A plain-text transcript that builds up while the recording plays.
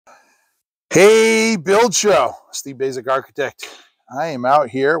Hey, Build Show, Steve Basic Architect. I am out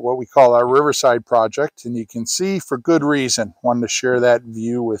here at what we call our Riverside project, and you can see for good reason. Wanted to share that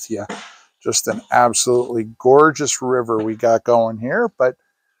view with you. Just an absolutely gorgeous river we got going here, but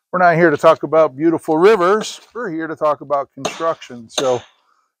we're not here to talk about beautiful rivers. We're here to talk about construction. So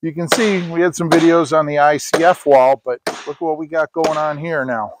you can see we had some videos on the ICF wall, but look at what we got going on here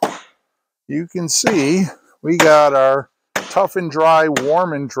now. You can see we got our Tuff N-Dri,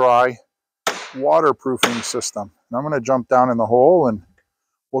 warm and dry waterproofing system. And I'm going to jump down in the hole and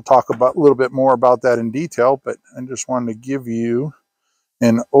we'll talk about a little bit more about that in detail, but I just wanted to give you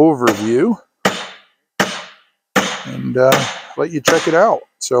an overview and let you check it out.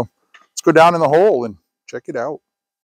 So let's go down in the hole and check it out.